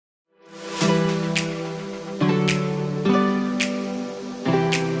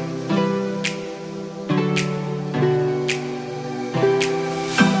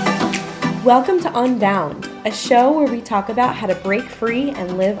Welcome to Unbound, a show where we talk about how to break free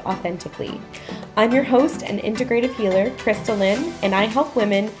and live authentically. I'm your host and integrative healer, Krista Lynn, and I help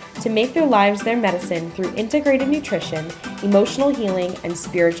women to make their lives their medicine through integrative nutrition, emotional healing, and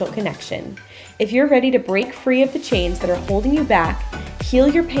spiritual connection. If you're ready to break free of the chains that are holding you back, heal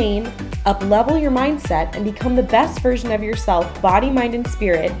your pain, up-level your mindset, and become the best version of yourself, body, mind, and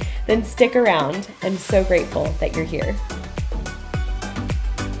spirit, then stick around. I'm so grateful that you're here.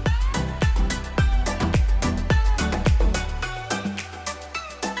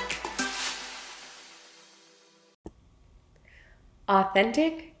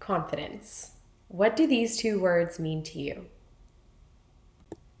 Authentic confidence. What do these two words mean to you?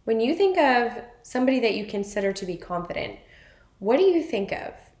 When you think of somebody that you consider to be confident, what do you think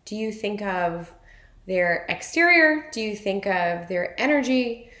of? Do you think of their exterior? Do you think of their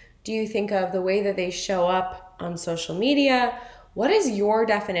energy? Do you think of the way that they show up on social media? What is your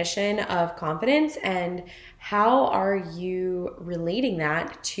definition of confidence, and how are you relating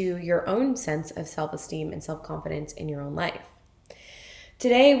that to your own sense of self-esteem and self-confidence in your own life?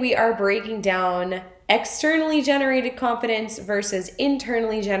 Today, we are breaking down externally generated confidence versus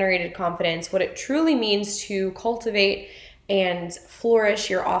internally generated confidence, what it truly means to cultivate and flourish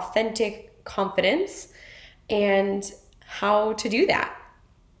your authentic confidence, and how to do that.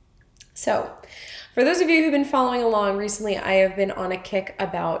 So, for those of you who've been following along recently, I have been on a kick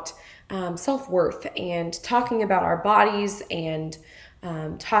about self-worth and talking about our bodies and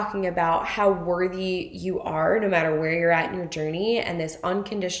talking about how worthy you are no matter where you're at in your journey, and this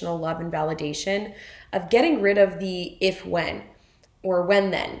unconditional love and validation of getting rid of the if-when or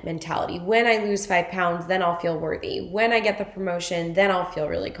when-then mentality. When I lose 5 pounds, then I'll feel worthy. When I get the promotion, then I'll feel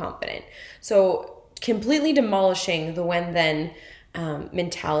really confident. So completely demolishing the when-then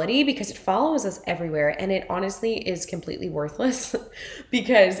mentality, because it follows us everywhere, and it honestly is completely worthless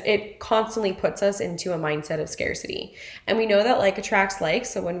because it constantly puts us into a mindset of scarcity. And we know that like attracts like,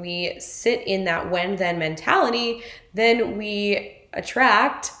 so when we sit in that when-then mentality, then we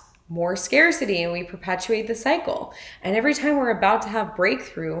attract more scarcity and we perpetuate the cycle. And every time we're about to have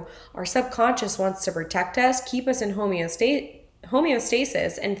breakthrough, our subconscious wants to protect us, keep us in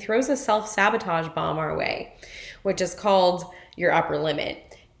homeostasis, and throws a self-sabotage bomb our way, which is called your upper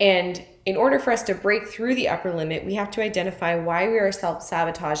limit. And in order for us to break through the upper limit, we have to identify why we are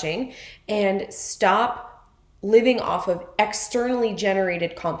self-sabotaging and stop living off of externally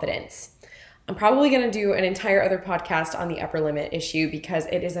generated confidence. I'm probably going to do an entire other podcast on the upper limit issue because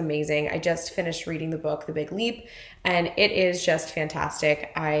it is amazing. I just finished reading the book, The Big Leap, and it is just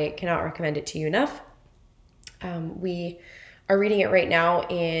fantastic. I cannot recommend it to you enough. We are reading it right now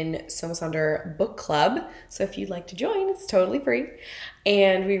in Soma Sonder Book Club. So if you'd like to join, it's totally free.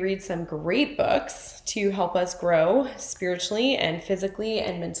 And we read some great books to help us grow spiritually and physically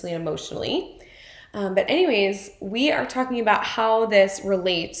and mentally and emotionally. But anyways, we are talking about how this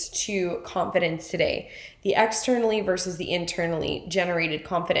relates to confidence today, the externally versus the internally generated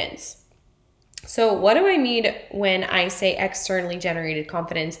confidence. So what do I mean when I say externally generated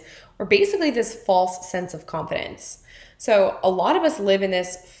confidence, or basically this false sense of confidence? So a lot of us live in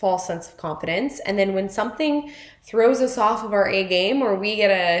this false sense of confidence, and then when something throws us off of our A game, or we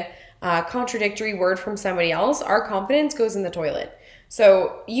get a contradictory word from somebody else, our confidence goes in the toilet.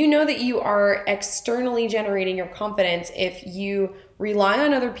 So you know that you are externally generating your confidence if you rely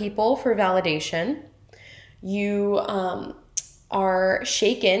on other people for validation, you are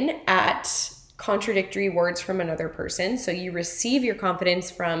shaken at contradictory words from another person, so you receive your confidence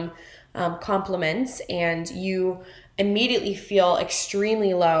from compliments, and you immediately feel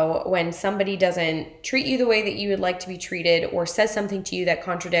extremely low when somebody doesn't treat you the way that you would like to be treated, or says something to you that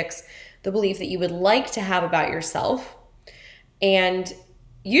contradicts the belief that you would like to have about yourself. And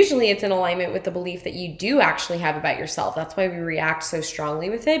usually it's in alignment with the belief that you do actually have about yourself. That's why we react so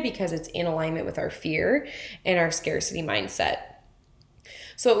strongly with it, because it's in alignment with our fear and our scarcity mindset.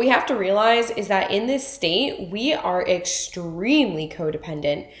 So what we have to realize is that in this state, we are extremely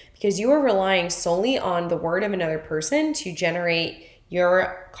codependent, because you are relying solely on the word of another person to generate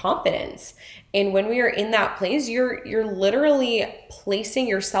your confidence. And when we are in that place, you're literally placing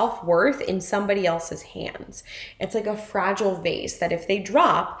your self-worth in somebody else's hands. It's like a fragile vase that if they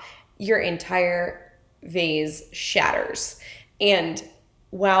drop, your entire vase shatters. And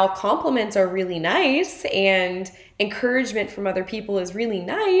while compliments are really nice and encouragement from other people is really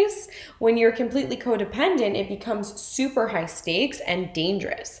nice, when you're completely codependent, it becomes super high stakes and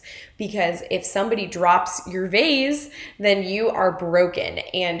dangerous, because if somebody drops your vase, then you are broken,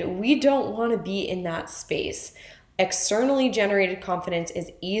 and we don't want to be in that space. Externally generated confidence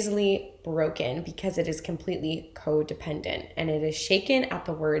is easily broken because it is completely codependent and it is shaken at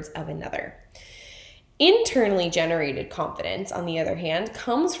the words of another. Internally generated confidence, on the other hand,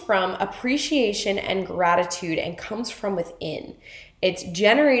 comes from appreciation and gratitude and comes from within. It's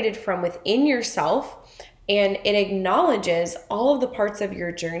generated from within yourself, and it acknowledges all of the parts of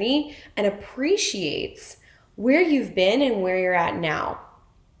your journey and appreciates where you've been and where you're at now.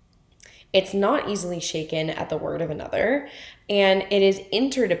 It's not easily shaken at the word of another, and it is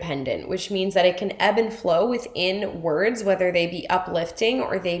interdependent, which means that it can ebb and flow within words, whether they be uplifting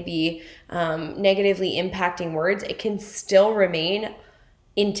or they be negatively impacting words. It can still remain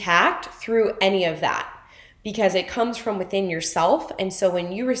intact through any of that because it comes from within yourself. And so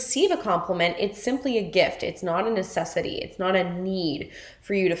when you receive a compliment, it's simply a gift. It's not a necessity. It's not a need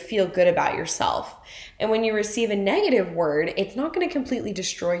for you to feel good about yourself. And when you receive a negative word, it's not going to completely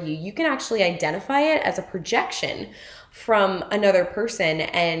destroy you. You can actually identify it as a projection from another person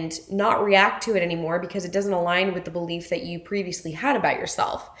and not react to it anymore because it doesn't align with the belief that you previously had about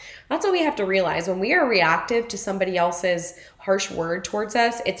yourself. That's what we have to realize. When we are reactive to somebody else's harsh word towards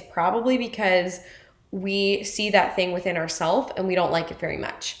us, it's probably because we see that thing within ourselves and we don't like it very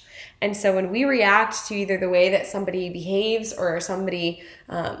much. And so when we react to either the way that somebody behaves or the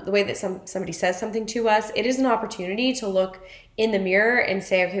way that somebody says something to us, it is an opportunity to look in the mirror and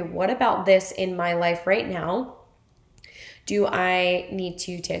say, okay, what about this in my life right now do I need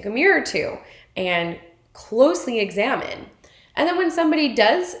to take a mirror to and closely examine? And then when somebody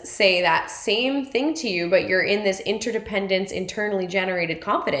does say that same thing to you, but you're in this interdependence, internally generated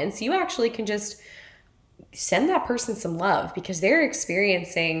confidence, you actually can just send that person some love because they're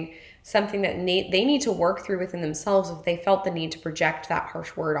experiencing something that they need to work through within themselves if they felt the need to project that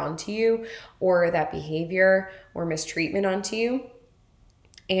harsh word onto you or that behavior or mistreatment onto you.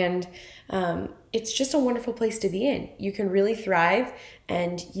 And it's just a wonderful place to be in. You can really thrive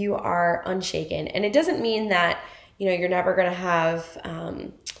and you are unshaken. And it doesn't mean that, you're never going to have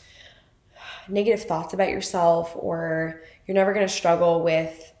negative thoughts about yourself, or you're never going to struggle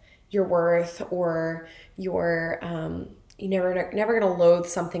with your worth, or you're never going to loathe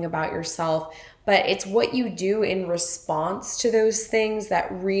something about yourself. But it's what you do in response to those things that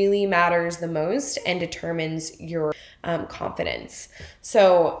really matters the most and determines your confidence.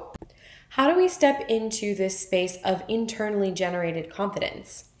 So how do we step into this space of internally generated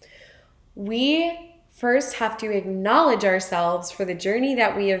confidence? We first have to acknowledge ourselves for the journey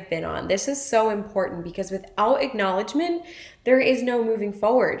that we have been on. This is so important because without acknowledgement, there is no moving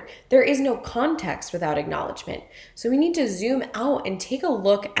forward. There is no context without acknowledgement. So we need to zoom out and take a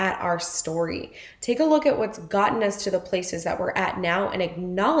look at our story. Take a look at what's gotten us to the places that we're at now and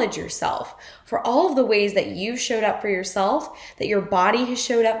acknowledge yourself for all of the ways that you've showed up for yourself, that your body has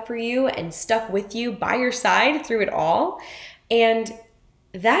showed up for you and stuck with you by your side through it all. And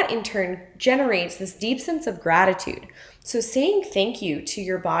that in turn generates this deep sense of gratitude. So saying thank you to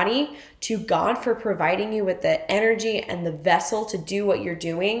your body, to God for providing you with the energy and the vessel to do what you're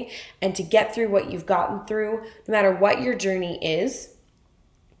doing and to get through what you've gotten through, no matter what your journey is,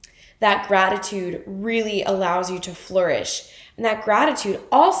 that gratitude really allows you to flourish. And that gratitude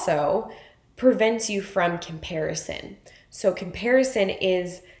also prevents you from comparison. So comparison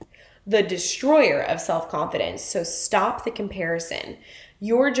is the destroyer of self-confidence. So stop the comparison.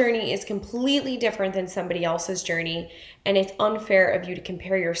 Your journey is completely different than somebody else's journey, and it's unfair of you to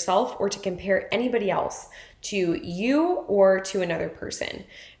compare yourself or to compare anybody else to you or to another person.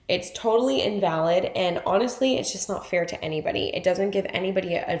 It's totally invalid, and honestly, it's just not fair to anybody. It doesn't give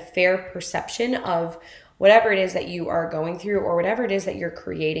anybody a fair perception of whatever it is that you are going through or whatever it is that you're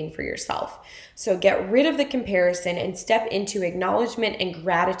creating for yourself. So get rid of the comparison and step into acknowledgement and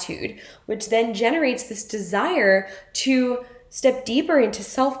gratitude, which then generates this desire to step deeper into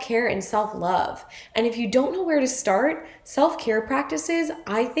self-care and self-love. And if you don't know where to start, self-care practices,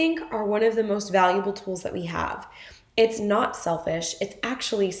 I think, are one of the most valuable tools that we have. It's not selfish, it's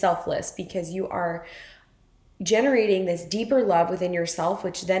actually selfless because you are generating this deeper love within yourself,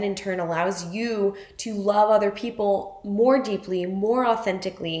 which then in turn allows you to love other people more deeply, more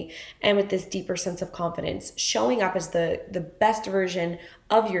authentically, and with this deeper sense of confidence, showing up as the best version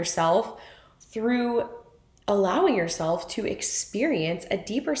of yourself through allowing yourself to experience a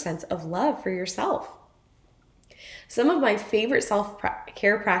deeper sense of love for yourself. Some of my favorite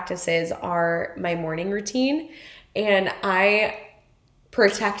self-care practices are my morning routine, and I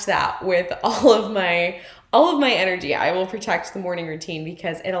protect that with all of my all of my energy. I will protect the morning routine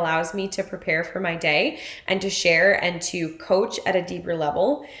because it allows me to prepare for my day and to share and to coach at a deeper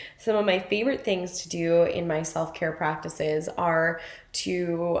level. Some of my favorite things to do in my self-care practices are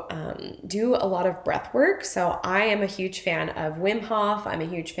to do a lot of breath work. So I am a huge fan of Wim Hof. I'm a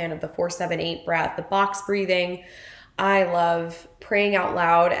huge fan of the 4-7-8 breath, the box breathing. I love praying out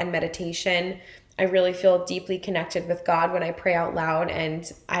loud and meditation. I really feel deeply connected with God when I pray out loud, and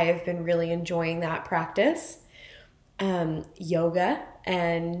I have been really enjoying that practice. Yoga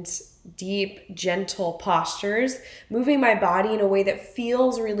and deep, gentle postures, moving my body in a way that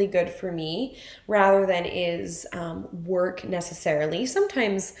feels really good for me rather than is work necessarily.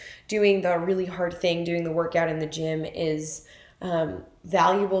 Sometimes doing the really hard thing, doing the workout in the gym is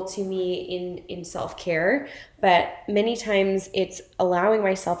valuable to me in self-care, but many times it's allowing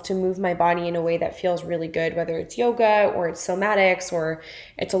myself to move my body in a way that feels really good, whether it's yoga or it's somatics or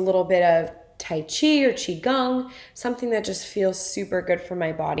it's a little bit of Tai Chi or Qigong, something that just feels super good for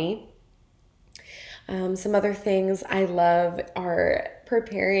my body. Some other things I love are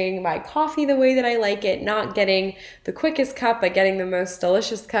preparing my coffee the way that I like it, not getting the quickest cup, but getting the most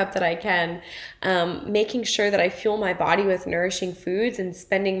delicious cup that I can, making sure that I fuel my body with nourishing foods and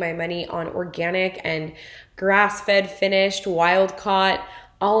spending my money on organic and grass-fed, finished, wild-caught,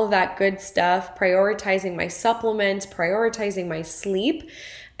 all of that good stuff, prioritizing my supplements, prioritizing my sleep,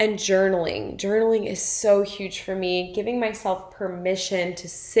 and journaling. Journaling is so huge for me, giving myself permission to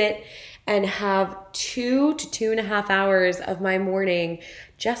sit and have 2 to 2.5 hours of my morning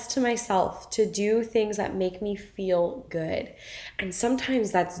just to myself, to do things that make me feel good. And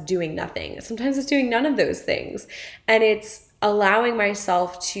sometimes that's doing nothing. Sometimes it's doing none of those things. And it's allowing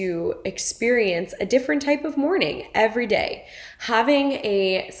myself to experience a different type of morning every day. Having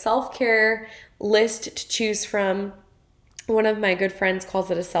a self-care list to choose from. One of my good friends calls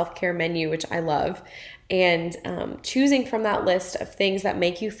it a self-care menu, which I love. And choosing from that list of things that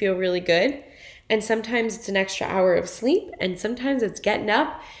make you feel really good. And sometimes it's an extra hour of sleep, and sometimes it's getting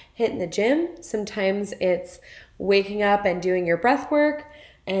up, hitting the gym. Sometimes it's waking up and doing your breath work,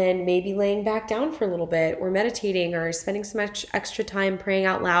 and maybe laying back down for a little bit, or meditating, or spending some extra time praying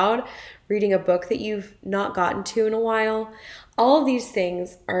out loud, reading a book that you've not gotten to in a while. All of these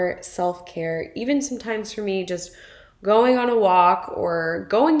things are self-care. Even sometimes for me, just going on a walk or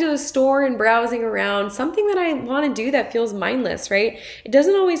going to the store and browsing around, something that I want to do that feels mindless, right? It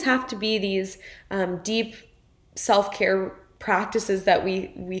doesn't always have to be these deep self-care practices that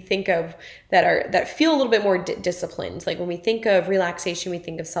we think of that feel a little bit more disciplined. Like when we think of relaxation, we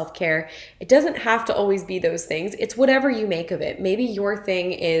think of self-care. It doesn't have to always be those things. It's whatever you make of it. Maybe your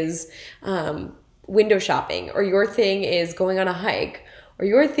thing is window shopping, or your thing is going on a hike, or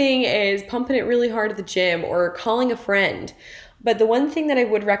your thing is pumping it really hard at the gym or calling a friend. But the one thing that I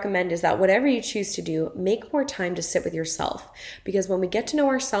would recommend is that whatever you choose to do, make more time to sit with yourself. Because when we get to know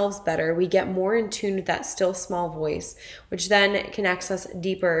ourselves better, we get more in tune with that still small voice, which then connects us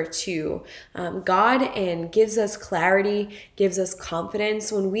deeper to God and gives us clarity, gives us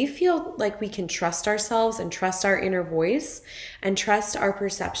confidence. When we feel like we can trust ourselves and trust our inner voice and trust our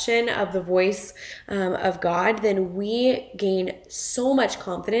perception of the voice of God, then we gain so much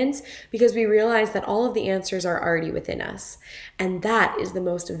confidence because we realize that all of the answers are already within us. And that is the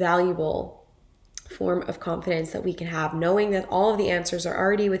most valuable form of confidence that we can have, knowing that all of the answers are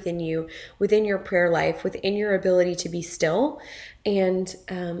already within you, within your prayer life, within your ability to be still. And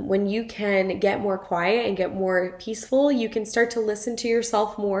when you can get more quiet and get more peaceful, you can start to listen to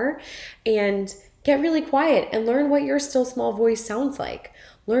yourself more and get really quiet and learn what your still small voice sounds like.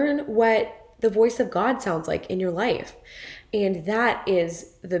 Learn what the voice of God sounds like in your life. And that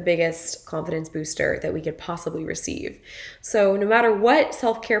is the biggest confidence booster that we could possibly receive. So no matter what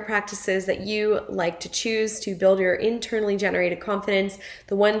self-care practices that you like to choose to build your internally generated confidence,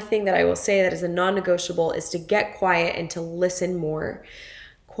 the one thing that I will say that is a non-negotiable is to get quiet and to listen more.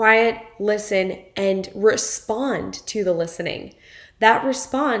 Quiet, listen, and respond to the listening. That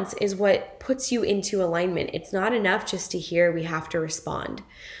response is what puts you into alignment. It's not enough just to hear, we have to respond.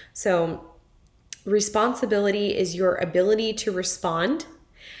 So responsibility is your ability to respond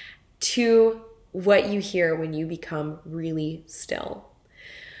to what you hear when you become really still.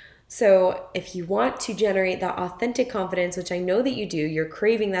 So if you want to generate that authentic confidence, which I know that you do, you're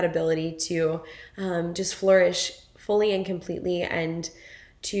craving that ability to just flourish fully and completely and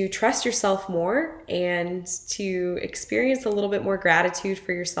to trust yourself more and to experience a little bit more gratitude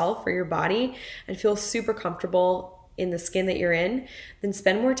for yourself, for your body, and feel super comfortable in the skin that you're in, then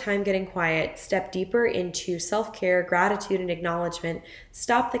spend more time getting quiet, step deeper into self-care, gratitude, and acknowledgement,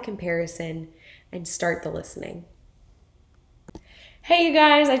 stop the comparison, and start the listening. Hey, you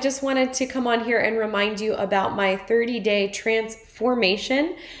guys, I just wanted to come on here and remind you about my 30-day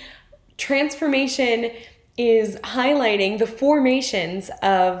transformation. Transformation is highlighting the formations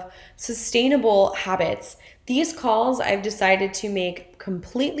of sustainable habits. These calls I've decided to make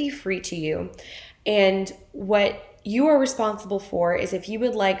completely free to you. And what you are responsible for is if you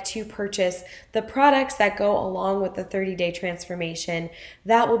would like to purchase the products that go along with the 30-day transformation,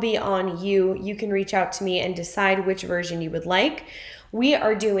 that will be on you. You can reach out to me and decide which version you would like. We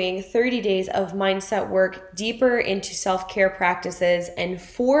are doing 30 days of mindset work deeper into self-care practices and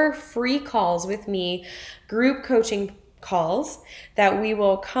 4 free calls with me, group coaching calls that we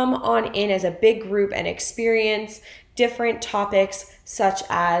will come on in as a big group and experience different topics such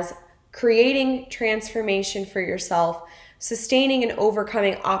as creating transformation for yourself, sustaining and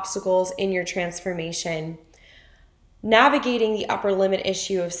overcoming obstacles in your transformation, navigating the upper limit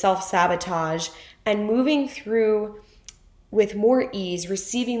issue of self-sabotage, and moving through with more ease,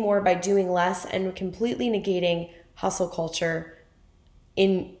 receiving more by doing less, and completely negating hustle culture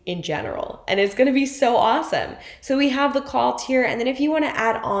in general. And it's going to be so awesome. So we have the call tier, and then if you want to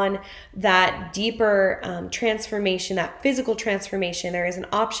add on that deeper transformation, that physical transformation, there is an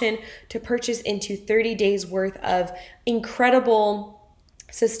option to purchase into 30 days worth of incredible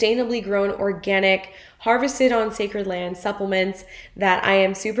sustainably grown, organic, harvested on sacred land supplements that I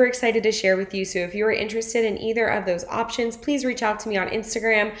am super excited to share with you. So if you are interested in either of those options, please reach out to me on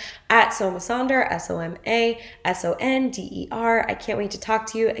Instagram at Somasonder, SOMASONDER. I can't wait to talk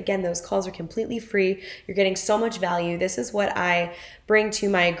to you. Again, those calls are completely free. You're getting so much value. This is what I bring to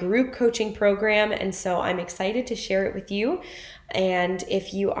my group coaching program, and so I'm excited to share it with you. And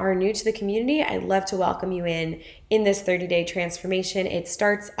if you are new to the community, I'd love to welcome you in this 30-day transformation. It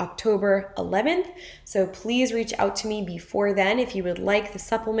starts October 11th, so please reach out to me before then. If you would like the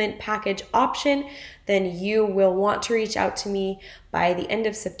supplement package option, then you will want to reach out to me by the end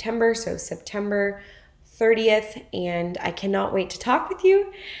of September, so September 30th, and I cannot wait to talk with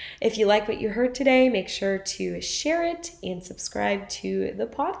you. If you like what you heard today, make sure to share it and subscribe to the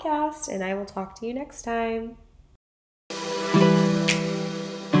podcast, and I will talk to you next time.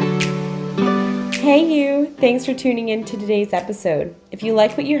 Hey you! Thanks for tuning in to today's episode. If you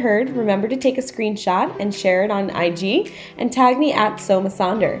like what you heard, remember to take a screenshot and share it on IG and tag me at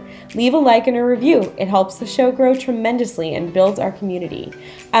Somasonder. Leave a like and a review. It helps the show grow tremendously and builds our community.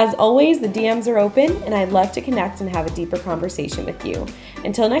 As always, the DMs are open and I'd love to connect and have a deeper conversation with you.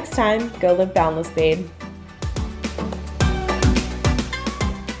 Until next time, go live boundless, babe.